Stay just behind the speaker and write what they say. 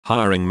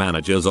Hiring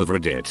managers of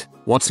Reddit.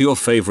 What's your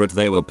favorite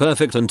they were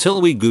perfect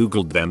until we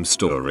googled them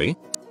story?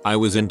 I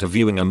was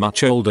interviewing a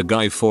much older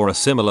guy for a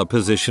similar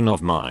position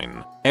of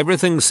mine.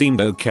 Everything seemed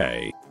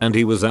okay, and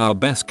he was our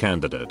best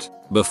candidate.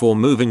 Before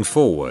moving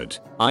forward,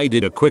 I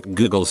did a quick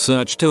Google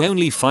search to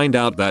only find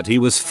out that he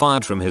was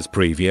fired from his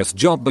previous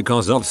job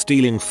because of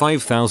stealing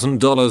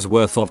 $5,000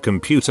 worth of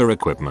computer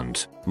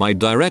equipment. My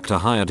director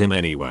hired him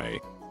anyway.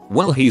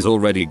 Well, he's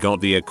already got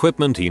the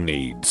equipment he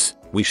needs.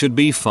 We should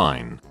be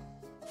fine.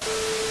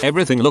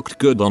 Everything looked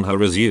good on her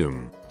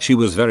resume. She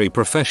was very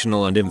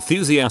professional and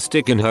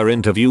enthusiastic in her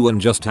interview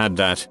and just had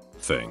that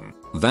thing.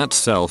 That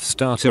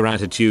self-starter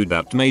attitude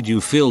that made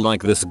you feel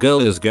like this girl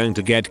is going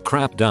to get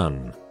crap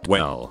done.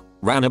 Well,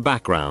 ran a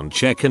background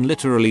check and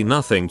literally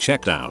nothing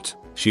checked out.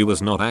 She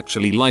was not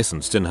actually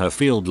licensed in her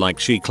field like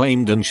she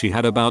claimed, and she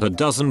had about a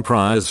dozen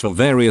priors for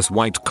various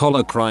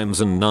white-collar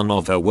crimes and none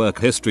of her work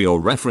history or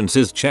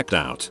references checked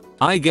out.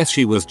 I guess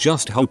she was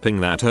just hoping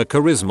that her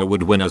charisma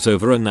would win us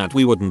over and that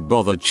we wouldn't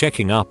bother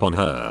checking up on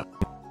her.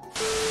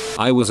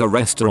 I was a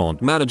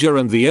restaurant manager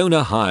and the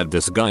owner hired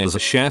this guy as a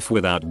chef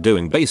without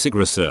doing basic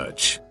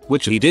research,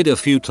 which he did a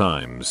few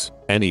times.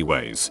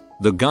 Anyways,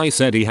 the guy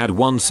said he had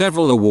won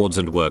several awards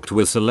and worked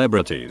with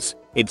celebrities,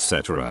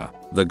 etc.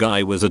 The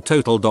guy was a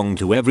total dong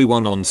to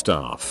everyone on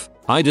staff.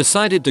 I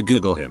decided to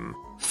Google him.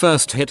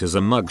 First hit is a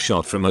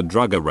mugshot from a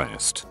drug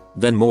arrest,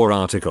 then more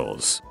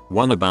articles.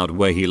 One about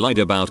where he lied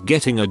about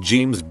getting a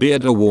James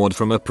Beard award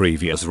from a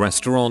previous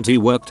restaurant he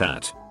worked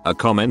at. A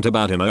comment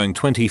about him owing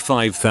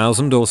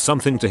 $25,000 or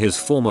something to his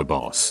former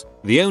boss.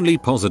 The only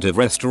positive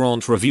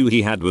restaurant review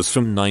he had was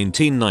from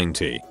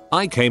 1990.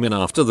 I came in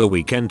after the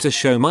weekend to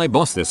show my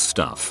boss this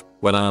stuff,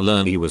 when I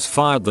learned he was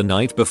fired the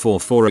night before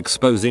for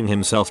exposing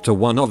himself to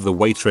one of the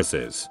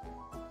waitresses.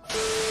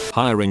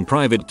 Hiring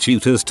private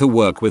tutors to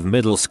work with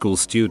middle school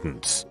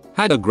students.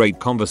 Had a great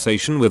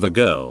conversation with a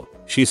girl.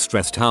 She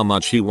stressed how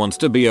much she wants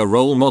to be a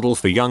role model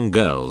for young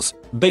girls.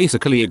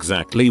 Basically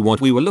exactly what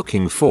we were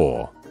looking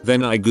for.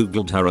 Then I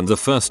googled her and the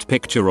first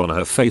picture on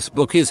her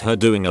Facebook is her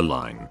doing a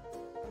line.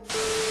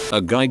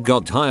 A guy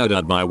got hired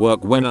at my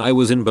work when I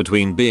was in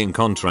between being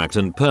contract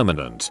and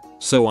permanent,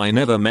 so I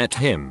never met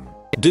him.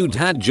 Dude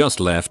had just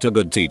left a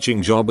good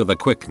teaching job with a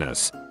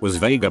quickness, was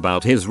vague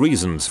about his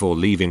reasons for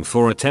leaving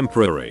for a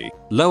temporary,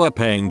 lower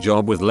paying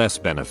job with less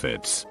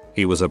benefits.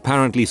 He was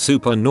apparently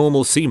super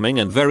normal seeming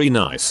and very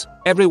nice.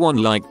 Everyone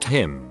liked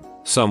him.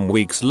 Some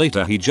weeks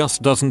later he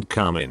just doesn't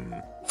come in.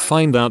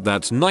 Find out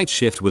that night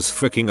shift was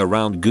freaking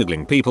around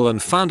googling people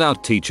and found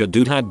out teacher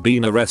dude had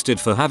been arrested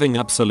for having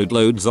absolute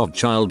loads of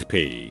child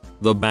pee.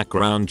 The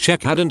background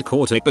check hadn't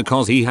caught it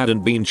because he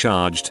hadn't been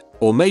charged,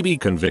 or maybe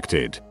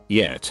convicted,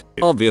 yet.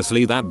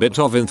 Obviously that bit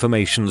of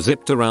information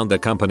zipped around the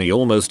company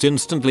almost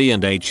instantly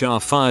and HR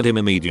fired him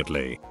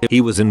immediately.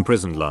 He was in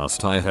prison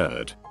last I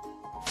heard.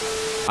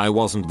 I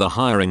wasn't the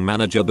hiring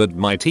manager but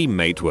my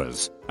teammate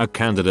was. A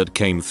candidate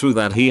came through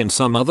that he and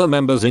some other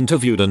members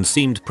interviewed and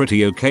seemed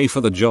pretty okay for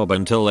the job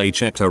until they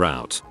checked her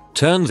out.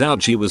 Turns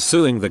out she was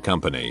suing the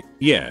company.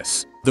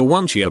 Yes, the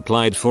one she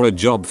applied for a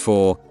job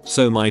for,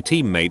 so my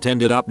teammate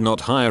ended up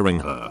not hiring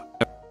her.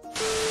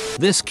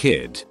 This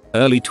kid,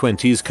 early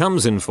 20s,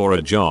 comes in for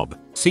a job,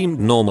 seemed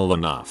normal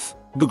enough.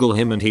 Google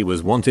him and he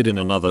was wanted in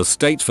another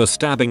state for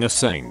stabbing a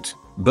saint.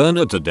 Burn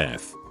her to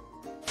death.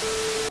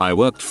 I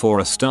worked for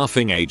a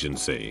staffing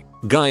agency.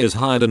 Guy is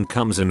hired and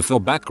comes in for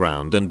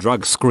background and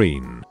drug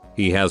screen.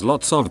 He has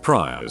lots of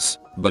priors,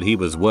 but he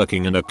was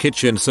working in a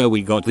kitchen so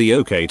we got the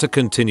okay to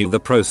continue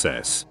the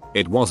process.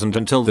 It wasn't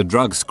until the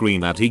drug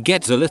screen that he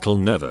gets a little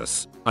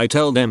nervous. I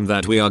tell them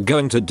that we are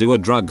going to do a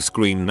drug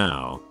screen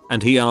now,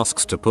 and he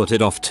asks to put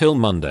it off till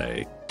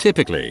Monday.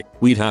 Typically,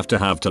 we'd have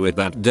to it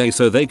that day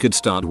so they could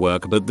start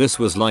work, but this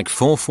was like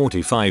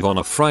 4:45 on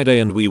a Friday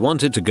and we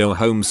wanted to go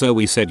home so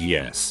we said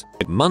yes.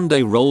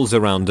 Monday rolls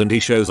around and he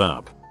shows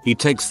up. He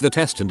takes the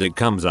test and it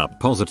comes up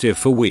positive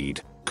for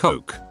weed,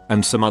 coke,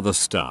 and some other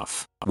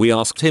stuff. We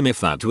asked him if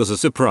that was a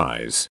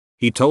surprise.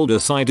 He told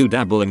us I do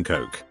dabble in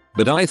coke,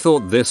 but I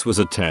thought this was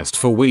a test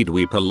for weed.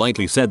 We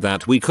politely said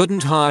that we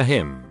couldn't hire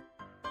him.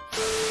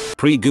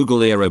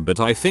 Pre-Google era, but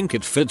I think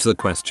it fits the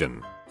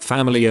question.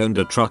 Family owned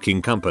a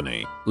trucking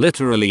company.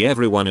 Literally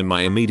everyone in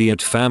my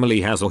immediate family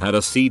has or had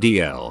a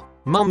CDL.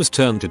 Mom's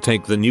turn to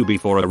take the newbie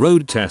for a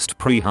road test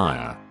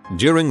pre-hire.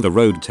 During the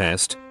road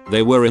test,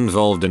 they were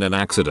involved in an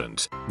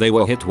accident. They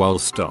were hit while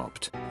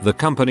stopped. The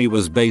company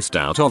was based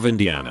out of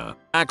Indiana.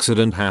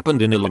 Accident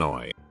happened in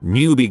Illinois.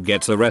 Newbie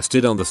gets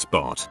arrested on the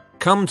spot.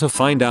 Come to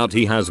find out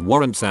he has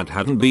warrants that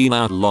hadn't been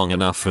out long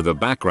enough for the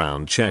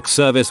background check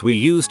service we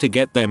used to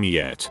get them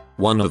yet.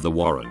 One of the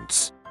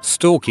warrants: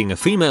 stalking a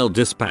female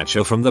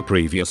dispatcher from the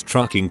previous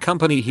trucking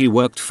company he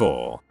worked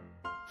for.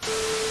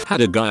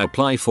 Had a guy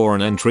apply for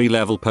an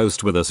entry-level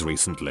post with us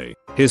recently.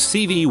 His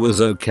CV was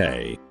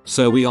okay,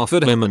 so we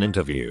offered him an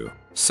interview.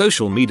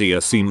 Social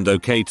media seemed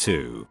okay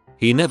too.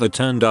 He never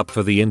turned up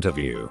for the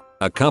interview.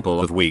 A couple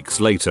of weeks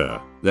later,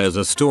 there's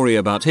a story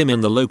about him in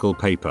the local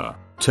paper.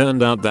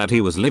 Turned out that he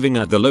was living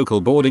at the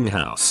local boarding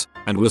house.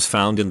 and was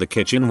found in the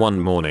kitchen one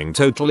morning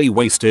totally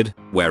wasted,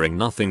 wearing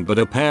nothing but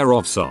a pair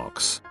of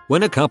socks.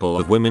 When a couple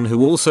of women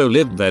who also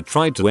lived there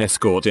tried to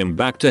escort him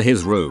back to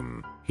his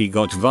room, he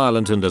got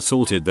violent and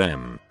assaulted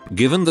them.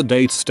 Given the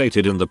dates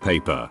stated in the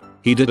paper,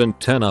 he didn't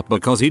turn up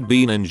because he'd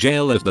been in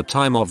jail at the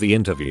time of the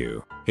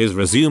interview. His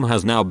resume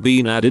has now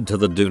been added to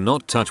the do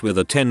not touch with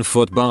a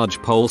 10-foot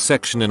barge pole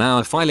section in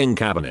our filing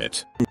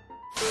cabinet.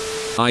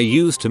 I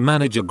used to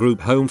manage a group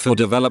home for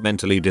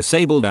developmentally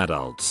disabled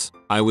adults.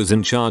 I was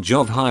in charge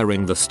of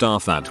hiring the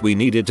staff that we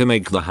needed to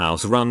make the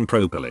house run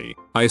properly.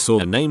 I saw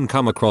a name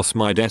come across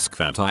my desk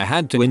that I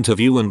had to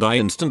interview and I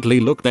instantly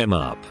looked them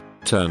up.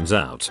 Turns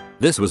out,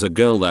 this was a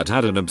girl that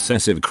had an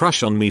obsessive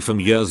crush on me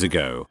from years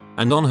ago,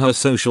 and on her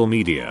social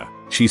media,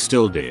 she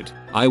still did.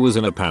 I was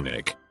in a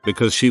panic,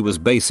 because she was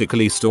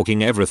basically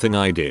stalking everything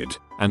I did,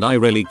 and I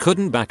really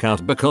couldn't back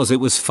out because it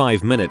was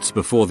 5 minutes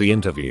before the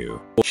interview.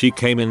 She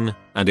came in,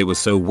 and it was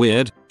so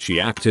weird,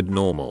 she acted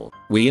normal.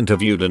 We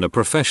interviewed in a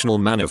professional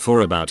manner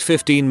for about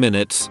 15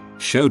 minutes,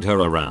 showed her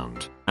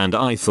around, and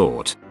I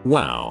thought,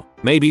 wow,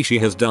 maybe she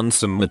has done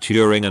some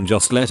maturing and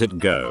just let it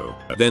go.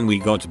 Then we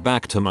got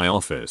back to my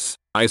office.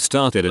 I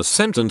started a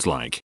sentence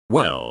like,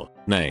 well,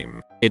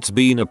 name, it's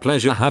been a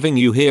pleasure having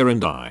you here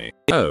and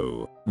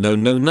oh,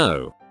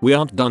 no, we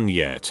aren't done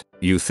yet.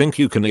 You think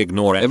you can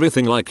ignore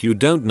everything like you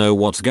don't know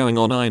what's going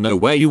on. I know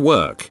where you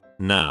work.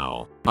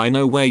 Now, I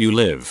know where you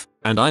live,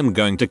 and I'm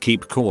going to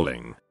keep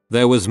calling.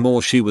 There was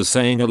more she was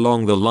saying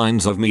along the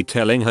lines of me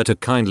telling her to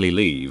kindly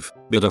leave,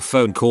 but a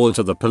phone call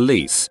to the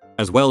police,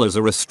 as well as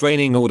a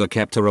restraining order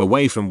kept her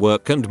away from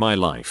work and my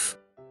life.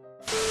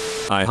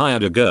 I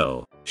hired a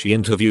girl. She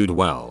interviewed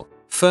well.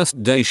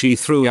 First day she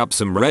threw up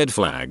some red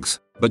flags,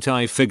 but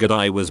I figured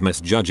I was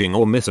misjudging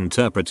or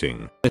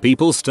misinterpreting.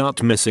 People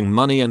start missing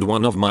money and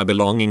one of my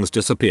belongings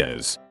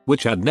disappears,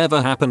 which had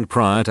never happened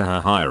prior to her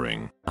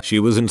hiring. She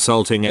was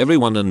insulting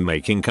everyone and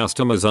making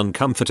customers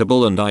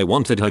uncomfortable and I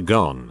wanted her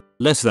gone.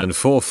 Less than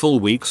 4 full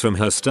weeks from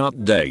her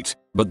start date,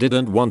 but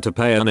didn't want to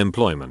pay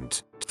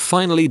unemployment.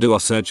 Finally do a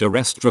search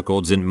arrest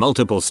records in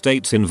multiple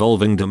states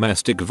involving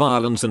domestic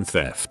violence and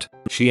theft.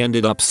 She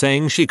ended up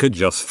saying she could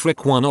just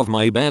frick one of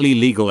my barely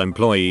legal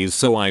employees,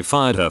 so I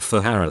fired her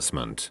for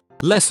harassment.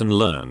 Lesson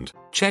learned.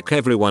 Check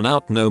everyone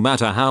out no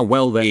matter how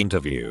well they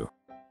interview.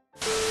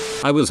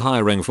 I was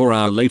hiring for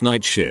our late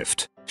night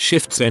shift,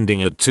 shifts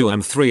ending at 2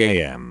 and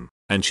 3 am,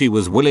 and she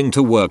was willing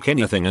to work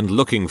anything and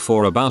looking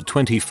for about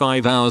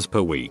 25 hours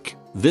per week.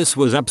 This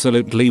was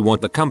absolutely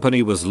what the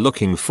company was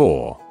looking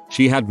for.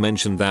 She had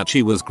mentioned that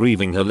she was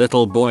grieving her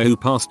little boy who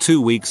passed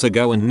 2 weeks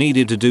ago and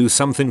needed to do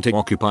something to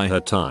occupy her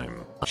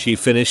time. She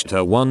finished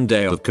her 1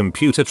 day of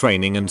computer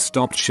training and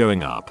stopped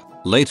showing up.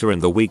 Later in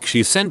the week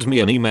she sent me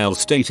an email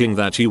stating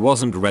that she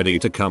wasn't ready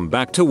to come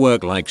back to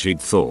work like she'd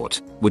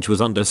thought, which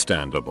was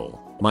understandable.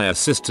 My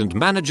assistant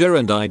manager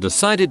and I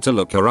decided to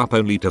look her up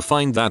only to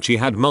find that she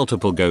had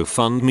multiple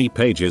GoFundMe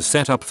pages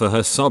set up for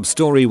her sob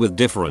story with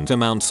different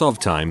amounts of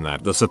time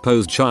that the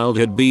supposed child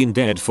had been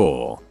dead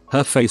for.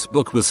 Her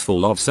Facebook was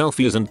full of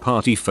selfies and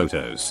party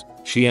photos.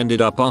 She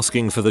ended up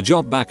asking for the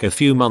job back a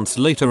few months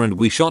later and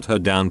we shot her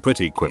down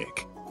pretty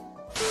quick.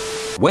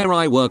 Where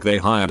I work they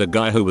hired a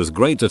guy who was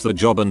great at the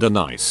job and a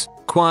nice,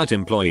 quiet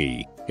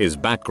employee. His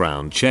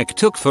background check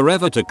took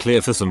forever to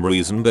clear for some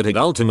reason but it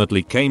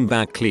ultimately came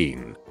back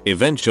clean.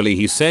 Eventually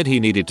he said he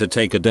needed to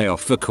take a day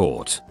off for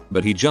court,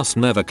 but he just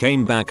never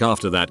came back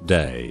after that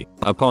day.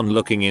 Upon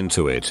looking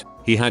into it,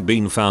 he had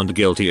been found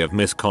guilty of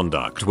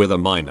misconduct with a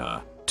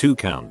minor, 2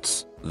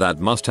 counts. That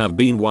must have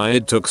been why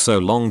it took so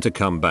long to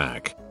come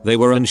back. They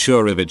were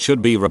unsure if it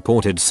should be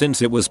reported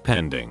since it was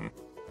pending.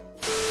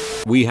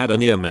 We had a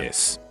near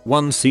miss.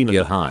 One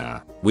senior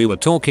hire. We were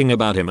talking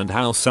about him and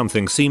how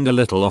something seemed a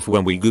little off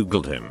when we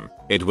googled him.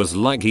 It was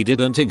like he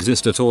didn't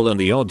exist at all and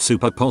the odd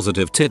super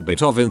positive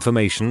tidbit of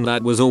information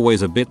that was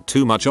always a bit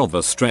too much of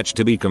a stretch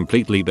to be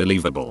completely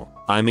believable.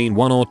 I mean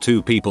 1 or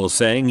 2 people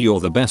saying you're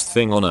the best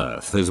thing on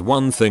earth is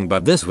one thing,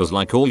 but this was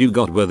like all you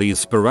got were these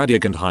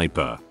sporadic and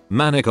hyper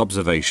manic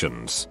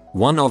observations.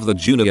 One of the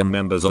junior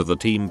members of the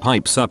team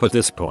pipes up at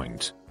this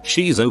point.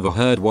 She's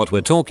overheard what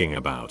we're talking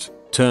about.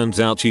 Turns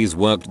out she's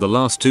worked the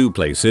last 2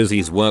 places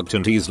he's worked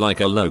and he's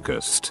like a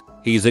locust.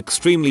 He's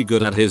extremely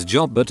good at his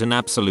job but an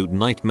absolute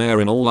nightmare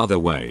in all other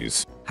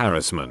ways.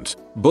 Harassment,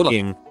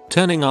 bullying,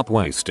 turning up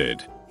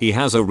wasted. He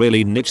has a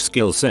really niche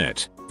skill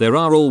set. There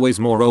are always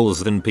more roles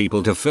than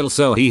people to fill,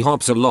 so he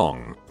hops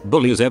along,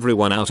 bullies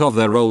everyone out of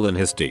their role in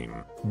his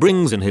team,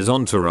 brings in his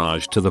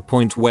entourage to the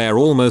point where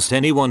almost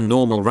anyone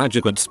normal rage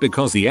quits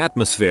because the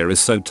atmosphere is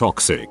so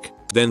toxic.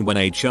 Then when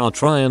HR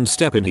try and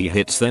step in he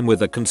hits them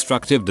with a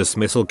constructive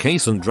dismissal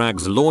case and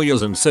drags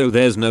lawyers, and so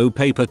there's no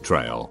paper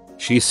trail.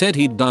 She said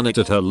he'd done it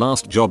at her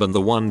last job and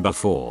the one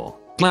before.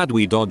 Glad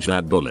we dodged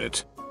that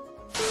bullet.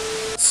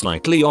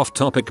 Slightly off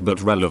topic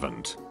but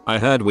relevant. I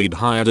heard we'd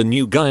hired a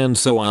new guy and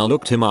so I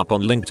looked him up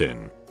on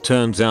LinkedIn.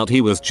 Turns out he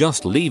was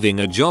just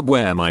leaving a job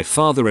where my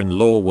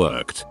father-in-law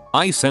worked.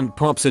 I sent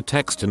Pops a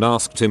text and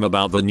asked him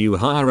about the new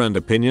hire and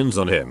opinions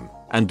on him,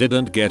 and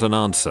didn't get an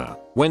answer.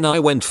 When I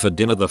went for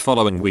dinner the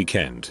following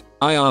weekend,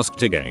 I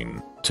asked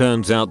again.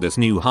 Turns out this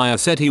new hire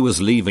said he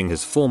was leaving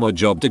his former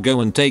job to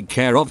go and take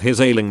care of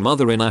his ailing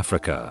mother in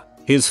Africa.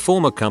 His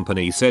former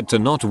company said to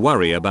not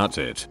worry about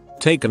it,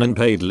 take an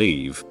unpaid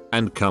leave,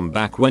 and come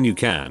back when you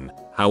can,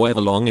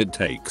 however long it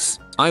takes.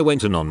 I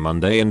went in on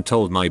Monday and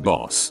told my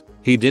boss.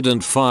 He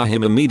didn't fire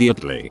him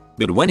immediately,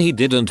 but when he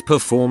didn't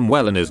perform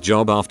well in his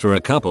job after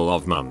a couple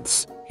of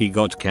months, he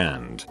got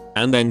canned,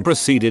 and then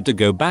proceeded to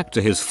go back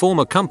to his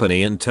former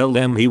company and tell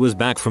them he was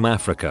back from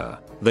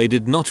Africa. They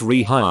did not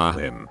rehire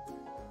him.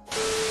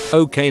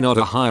 Okay, not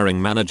a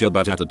hiring manager,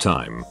 but at the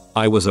time,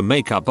 I was a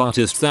makeup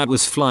artist that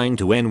was flying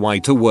to NY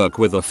to work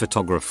with a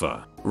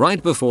photographer.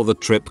 Right before the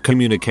trip,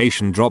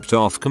 communication dropped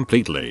off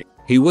completely.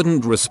 He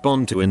wouldn't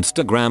respond to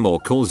Instagram or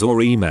calls or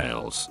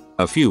emails.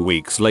 A few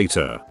weeks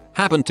later,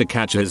 happened to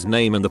catch his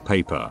name in the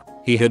paper.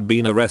 He had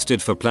been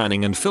arrested for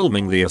planning and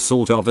filming the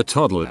assault of a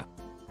toddler.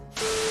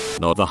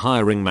 Not the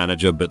hiring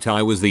manager, but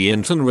I was the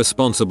intern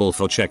responsible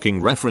for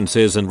checking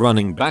references and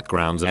running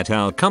backgrounds at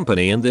our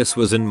company, and this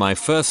was in my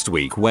first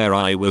week where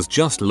I was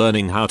just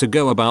learning how to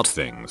go about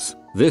things.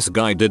 This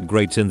guy did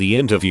great in the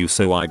interview,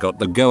 so I got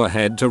the go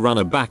ahead to run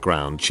a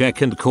background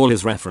check and call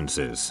his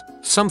references.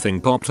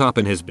 Something popped up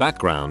in his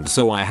background,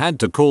 so I had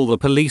to call the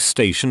police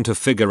station to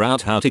figure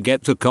out how to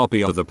get a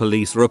copy of the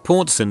police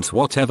report since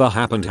whatever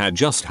happened had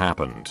just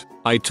happened.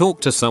 I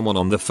talked to someone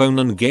on the phone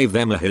and gave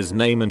them his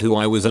name and who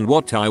I was and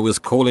what I was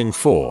calling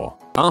for.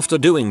 After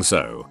doing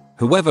so,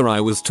 whoever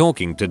I was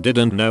talking to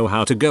didn't know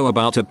how to go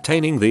about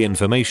obtaining the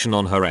information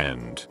on her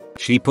end.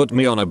 She put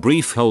me on a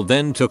brief hold,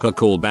 then took a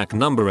callback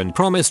number and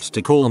promised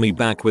to call me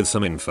back with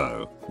some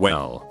info.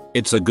 Well,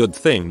 it's a good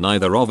thing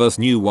neither of us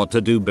knew what to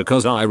do,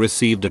 because I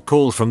received a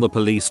call from the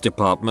police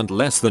department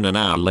less than an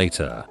hour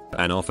later.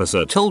 An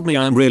officer told me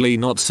I'm really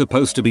not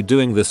supposed to be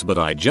doing this, but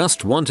I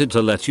just wanted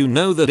to let you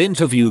know that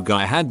interview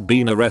guy had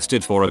been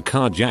arrested for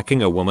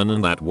carjacking a woman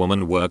and that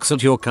woman works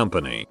at your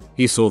company.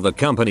 He saw the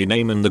company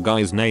name and the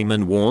guy's name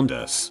and warned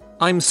us.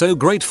 I'm so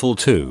grateful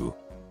too.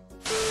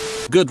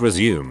 Good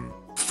resume.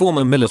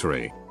 Former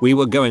military. We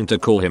were going to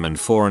call him in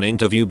for an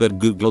interview but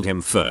googled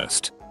him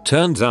first.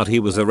 Turns out he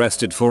was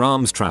arrested for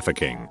arms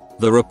trafficking.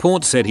 The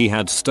report said he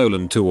had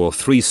stolen 2 or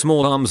 3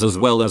 small arms as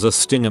well as a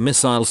Stinger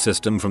missile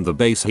system from the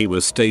base he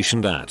was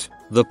stationed at.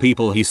 The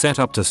people he set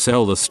up to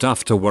sell the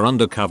stuff to were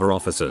undercover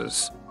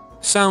officers.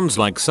 Sounds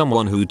like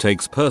someone who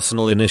takes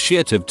personal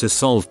initiative to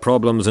solve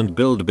problems and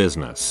build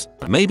business.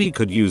 Maybe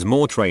could use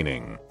more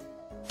training.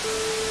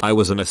 I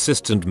was an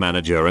assistant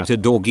manager at a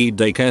doggy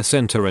daycare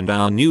center, and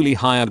our newly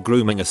hired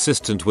grooming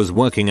assistant was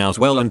working out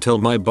well until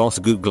my boss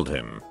googled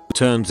him.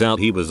 Turns out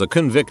he was a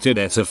convicted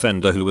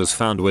ex-offender who was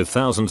found with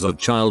thousands of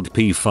child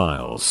P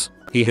files.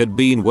 He had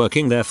been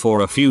working there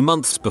for a few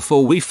months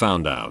before we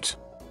found out.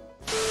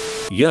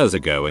 Years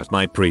ago at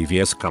my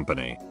previous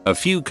company, a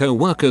few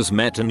co-workers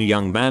met a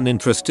young man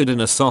interested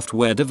in a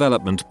software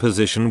development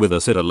position with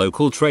us at a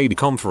local trade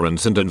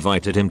conference and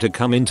invited him to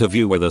come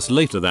interview with us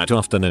later that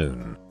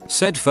afternoon.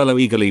 Said fellow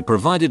eagerly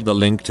provided the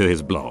link to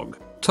his blog.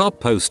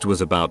 Top post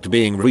was about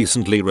being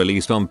recently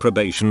released on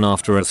probation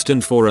after a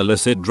stint for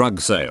illicit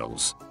drug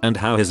sales, and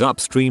how his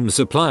upstream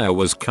supplier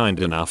was kind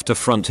enough to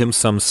front him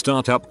some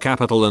startup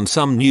capital and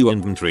some new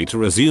inventory to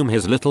resume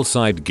his little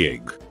side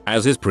gig,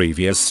 as his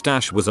previous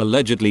stash was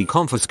allegedly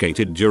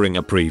confiscated during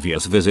a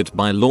previous visit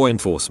by law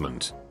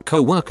enforcement.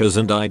 Co-workers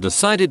and I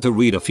decided to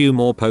read a few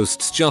more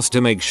posts just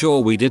to make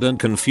sure we didn't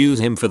confuse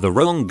him for the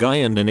wrong guy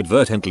and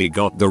inadvertently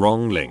got the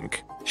wrong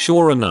link.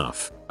 Sure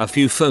enough, a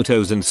few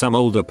photos and some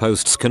older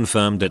posts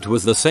confirmed it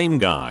was the same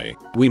guy.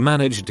 We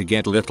managed to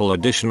get little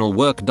additional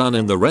work done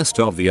in the rest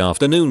of the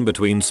afternoon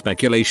between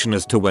speculation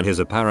as to when his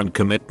apparent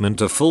commitment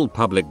to full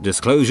public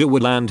disclosure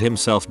would land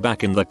himself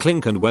back in the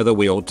clink and whether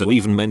we ought to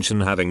even mention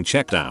having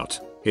checked out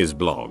his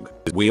blog.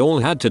 We all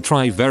had to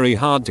try very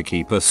hard to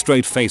keep a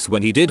straight face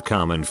when he did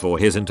come in for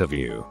his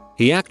interview.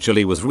 He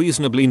actually was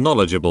reasonably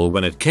knowledgeable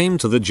when it came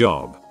to the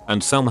job,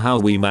 and somehow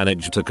we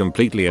managed to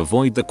completely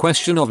avoid the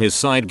question of his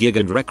side gig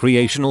and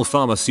recreational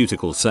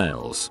pharmaceutical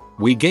sales.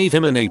 We gave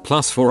him an A+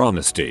 for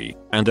honesty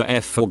and a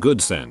F for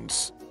good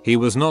sense. He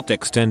was not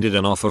extended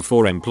an offer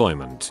for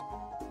employment.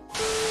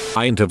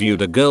 I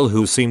interviewed a girl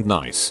who seemed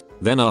nice,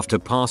 then after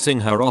passing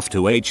her off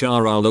to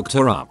HR I looked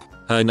her up.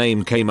 Her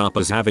name came up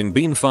as having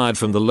been fired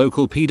from the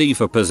local PD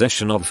for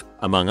possession of,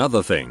 among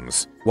other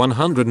things,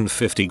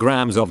 150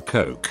 grams of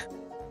coke.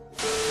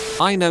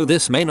 I know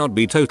this may not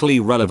be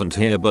totally relevant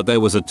here, but there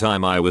was a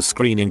time I was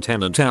screening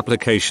tenant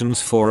applications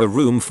for a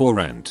room for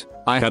rent.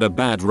 I had a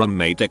bad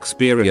roommate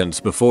experience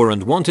before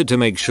and wanted to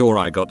make sure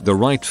I got the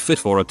right fit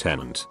for a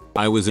tenant.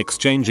 I was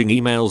exchanging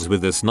emails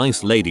with this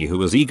nice lady who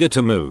was eager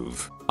to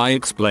move. I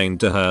explained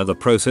to her the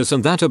process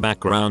and that a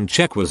background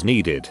check was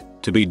needed,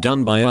 to be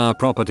done by our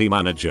property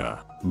manager.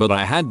 But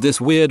I had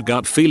this weird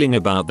gut feeling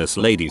about this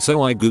lady,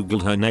 so I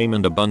googled her name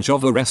and a bunch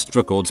of arrest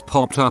records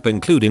popped up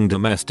including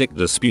domestic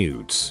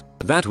disputes.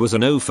 That was a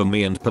no for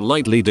me and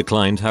politely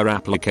declined her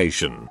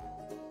application.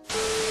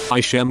 I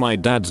share my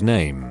dad's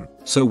name,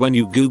 so when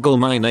you Google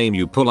my name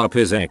you pull up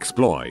his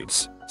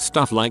exploits.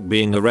 Stuff like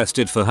being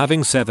arrested for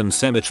having 7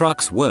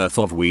 semi-trucks worth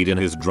of weed in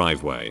his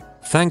driveway.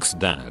 Thanks,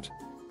 Dad.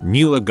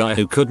 Knew a guy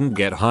who couldn't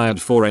get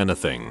hired for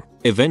anything.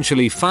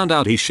 Eventually found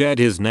out he shared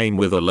his name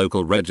with a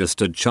local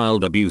registered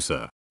child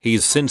abuser.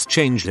 He's since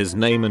changed his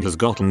name and has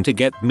gotten to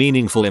get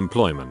meaningful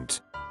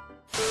employment.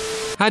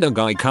 Had a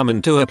guy come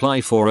in to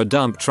apply for a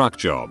dump truck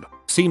job.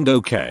 Seemed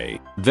okay.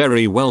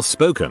 Very well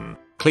spoken.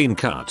 Clean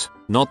cut.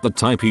 Not the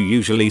type you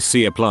usually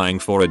see applying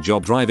for a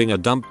job driving a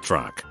dump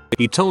truck.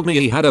 He told me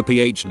he had a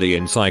PhD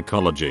in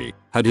psychology,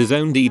 had his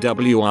own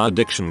DWR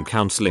addiction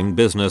counseling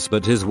business,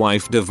 but his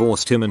wife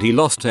divorced him and he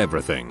lost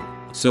everything.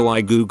 So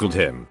I googled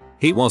him.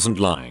 He wasn't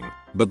lying,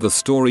 but the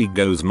story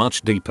goes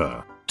much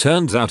deeper.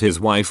 Turns out his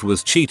wife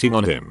was cheating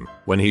on him.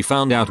 When he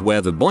found out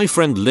where the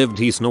boyfriend lived,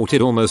 he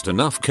snorted almost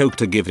enough coke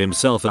to give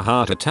himself a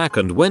heart attack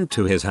and went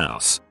to his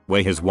house,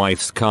 where his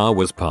wife's car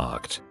was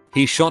parked.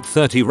 He shot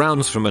 30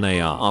 rounds from an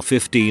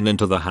AR-15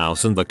 into the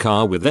house and the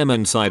car with them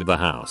inside the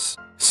house.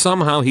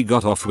 Somehow he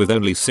got off with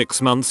only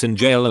 6 months in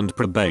jail and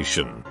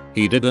probation.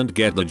 He didn't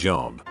get the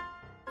job.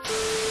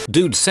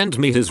 Dude sent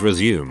me his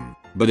resume,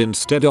 but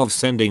instead of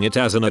sending it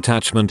as an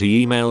attachment,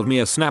 he emailed me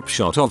a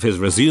snapshot of his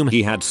resume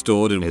he had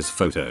stored in his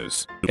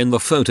photos. In the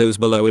photos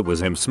below, it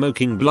was him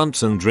smoking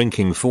blunts and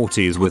drinking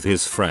 40s with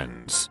his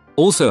friends.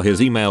 Also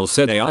his email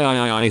said,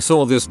 I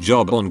saw this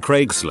job on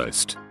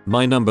Craigslist.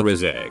 My number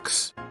is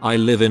X. I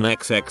live in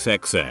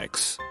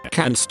XXXX.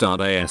 Can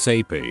start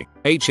ASAP.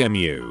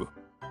 HMU.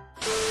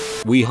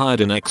 We hired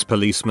an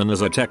ex-policeman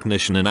as a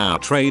technician in our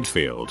trade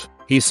field.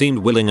 He seemed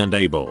willing and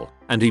able,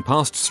 and he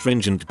passed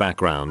stringent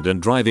background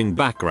and driving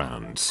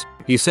backgrounds.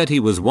 He said he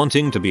was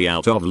wanting to be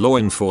out of law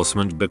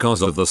enforcement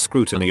because of the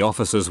scrutiny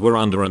officers were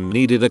under and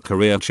needed a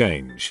career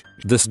change.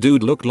 This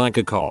dude looked like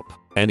a cop.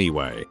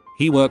 Anyway,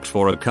 he worked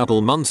for a couple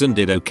months and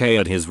did okay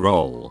at his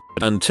role,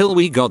 until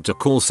we got a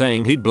call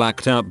saying he'd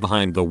blacked out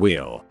behind the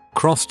wheel,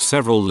 crossed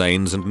several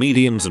lanes and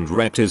medians and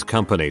wrecked his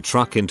company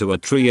truck into a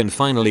tree and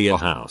finally a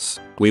house.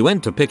 We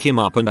went to pick him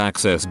up and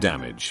access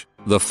damage.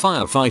 The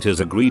firefighters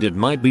agreed it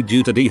might be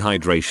due to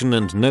dehydration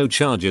and no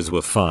charges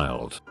were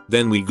filed.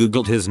 Then we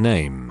googled his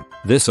name.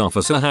 This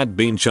officer had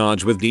been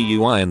charged with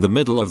DUI in the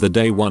middle of the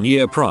day 1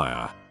 year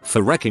prior,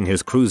 for wrecking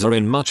his cruiser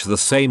in much the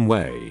same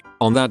way.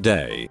 On that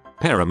day,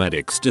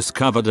 paramedics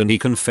discovered and he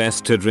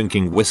confessed to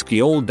drinking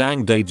whiskey all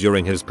dang day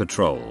during his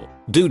patrol.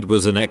 Dude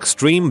was an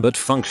extreme but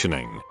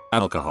functioning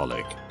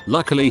alcoholic.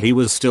 Luckily he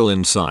was still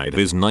inside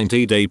his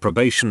 90-day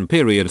probation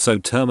period, so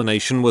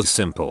termination was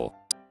simple.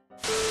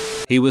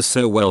 He was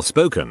so well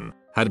spoken,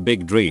 had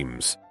big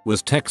dreams,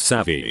 was tech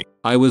savvy.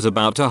 I was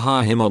about to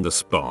hire him on the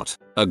spot.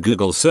 A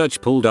Google search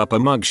pulled up a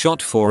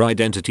mugshot for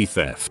identity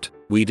theft.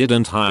 We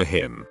didn't hire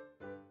him.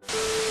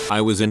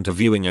 I was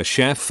interviewing a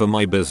chef for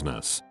my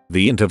business.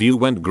 The interview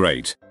went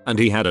great, and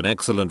he had an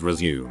excellent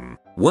resume.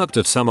 Worked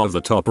at some of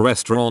the top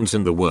restaurants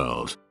in the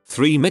world,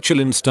 3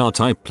 Michelin star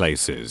type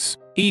places.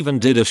 Even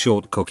did a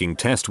short cooking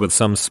test with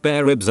some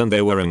spare ribs and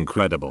they were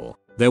incredible.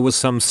 There was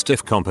some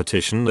stiff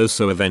competition though,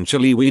 so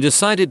eventually we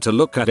decided to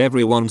look at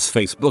everyone's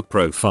Facebook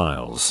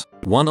profiles.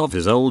 One of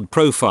his old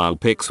profile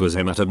pics was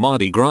him at a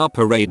Mardi Gras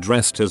parade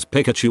dressed as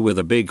Pikachu with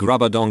a big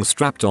rubber dong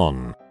strapped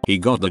on. He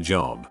got the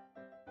job.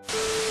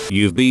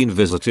 You've been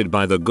visited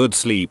by the Good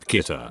Sleep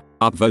Kitter.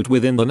 Upvote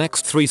within the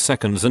next 3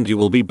 seconds and you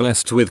will be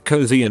blessed with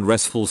cozy and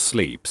restful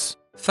sleeps.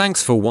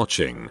 Thanks for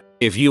watching.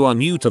 If you are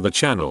new to the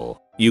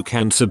channel, you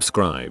can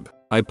subscribe.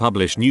 I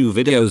publish new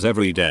videos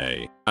every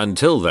day.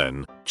 Until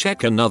then,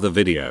 check another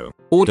video,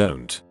 or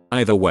don't.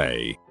 Either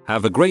way,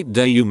 have a great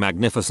day you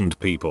magnificent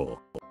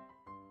people.